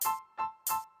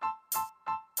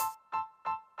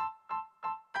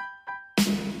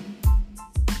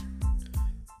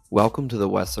Welcome to the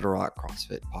West Little Rock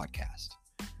CrossFit podcast.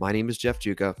 My name is Jeff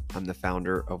Juka. I'm the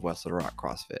founder of West Little Rock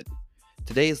CrossFit.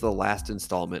 Today is the last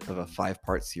installment of a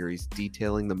 5-part series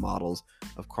detailing the models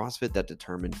of CrossFit that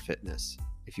determine fitness.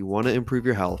 If you want to improve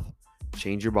your health,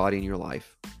 change your body and your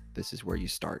life, this is where you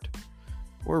start.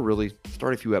 Or really,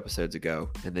 start a few episodes ago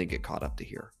and then get caught up to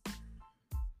here.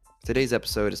 Today's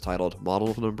episode is titled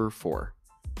Model Number 4,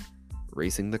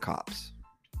 Racing the Cops.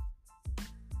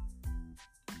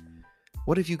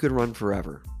 What if you could run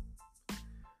forever?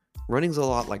 Running's a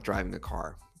lot like driving a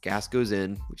car. Gas goes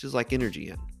in, which is like energy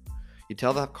in. You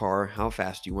tell that car how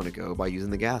fast you want to go by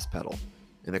using the gas pedal,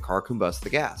 and the car combusts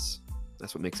the gas.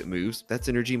 That's what makes it move. That's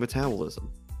energy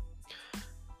metabolism.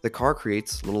 The car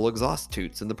creates little exhaust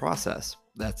toots in the process.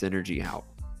 That's energy out.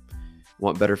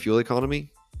 Want better fuel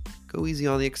economy? Go easy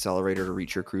on the accelerator to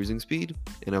reach your cruising speed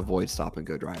and avoid stop and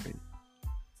go driving.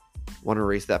 Want to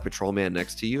race that patrol man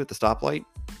next to you at the stoplight,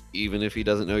 even if he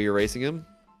doesn't know you're racing him?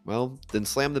 Well, then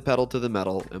slam the pedal to the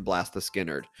metal and blast the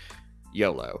Skinnerd.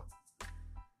 YOLO.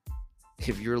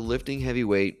 If you're lifting heavy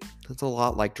weight, that's a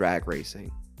lot like drag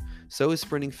racing. So is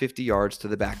sprinting 50 yards to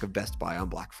the back of Best Buy on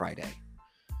Black Friday.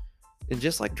 And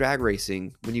just like drag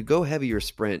racing, when you go heavy or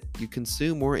sprint, you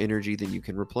consume more energy than you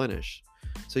can replenish.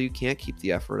 So you can't keep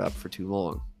the effort up for too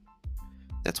long.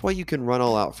 That's why you can run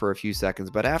all out for a few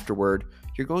seconds, but afterward,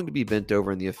 you're going to be bent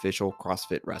over in the official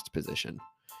CrossFit rest position.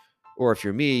 Or if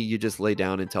you're me, you just lay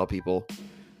down and tell people,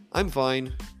 I'm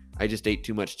fine, I just ate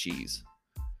too much cheese.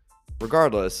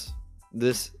 Regardless,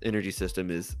 this energy system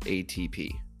is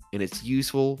ATP, and it's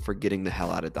useful for getting the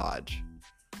hell out of Dodge.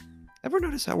 Ever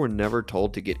notice how we're never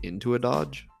told to get into a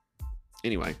Dodge?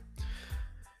 Anyway,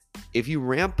 if you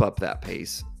ramp up that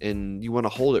pace and you want to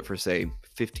hold it for, say,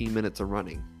 15 minutes of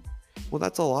running, well,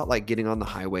 that's a lot like getting on the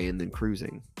highway and then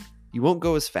cruising. You won't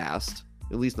go as fast,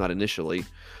 at least not initially,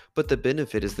 but the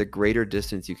benefit is the greater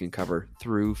distance you can cover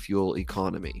through fuel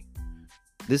economy.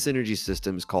 This energy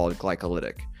system is called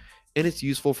glycolytic, and it's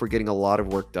useful for getting a lot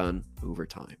of work done over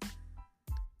time.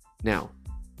 Now,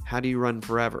 how do you run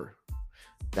forever?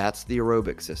 That's the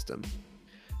aerobic system.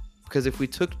 Because if we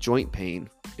took joint pain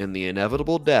and the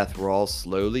inevitable death we're all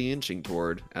slowly inching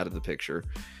toward out of the picture,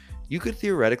 you could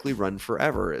theoretically run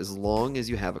forever as long as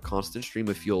you have a constant stream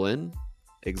of fuel in,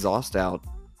 exhaust out,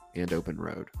 and open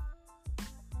road.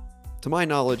 To my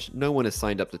knowledge, no one has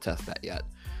signed up to test that yet,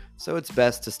 so it's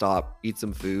best to stop, eat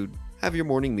some food, have your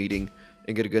morning meeting,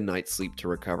 and get a good night's sleep to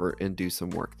recover and do some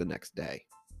work the next day.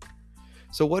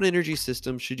 So what energy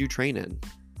system should you train in?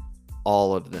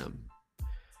 All of them.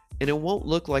 And it won't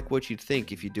look like what you'd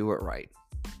think if you do it right.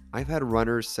 I've had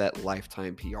runners set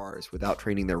lifetime PRs without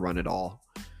training their run at all.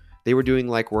 They were doing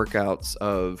like workouts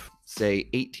of, say,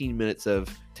 18 minutes of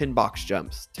 10 box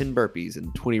jumps, 10 burpees,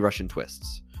 and 20 Russian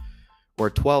twists.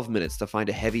 Or 12 minutes to find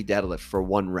a heavy deadlift for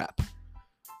 1 rep.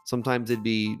 Sometimes it'd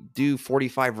be do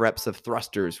 45 reps of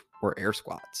thrusters or air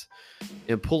squats,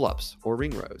 and pull-ups or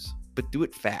ring rows, but do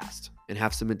it fast and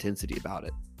have some intensity about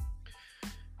it.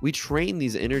 We train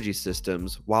these energy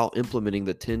systems while implementing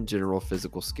the 10 general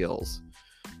physical skills,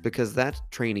 because that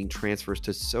training transfers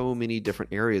to so many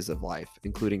different areas of life,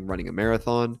 including running a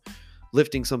marathon,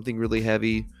 lifting something really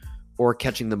heavy, or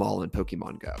catching them all in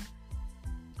Pokemon Go.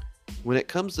 When it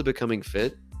comes to becoming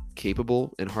fit,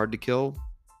 capable, and hard to kill,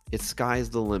 it's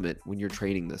sky's the limit when you're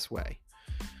training this way.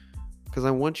 Because I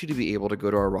want you to be able to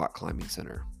go to our rock climbing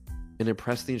center and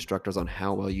impress the instructors on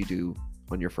how well you do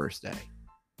on your first day.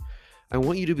 I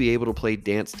want you to be able to play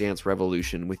Dance Dance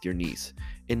Revolution with your niece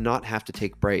and not have to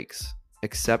take breaks,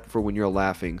 except for when you're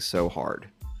laughing so hard.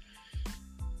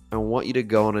 I want you to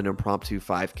go on an impromptu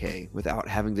 5K without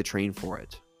having to train for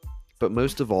it. But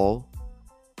most of all,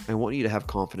 I want you to have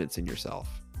confidence in yourself,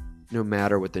 no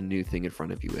matter what the new thing in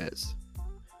front of you is.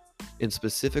 In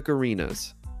specific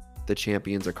arenas, the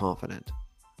champions are confident.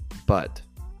 But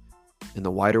in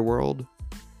the wider world,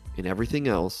 in everything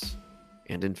else,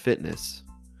 and in fitness,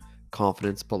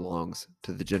 confidence belongs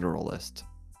to the generalist.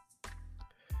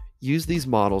 Use these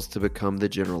models to become the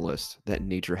generalist that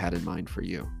nature had in mind for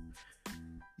you.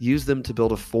 Use them to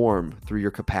build a form through your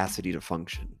capacity to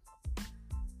function.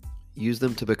 Use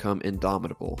them to become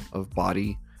indomitable of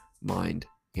body, mind,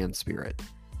 and spirit.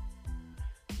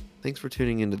 Thanks for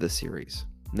tuning into this series.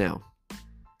 Now,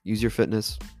 use your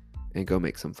fitness and go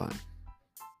make some fun.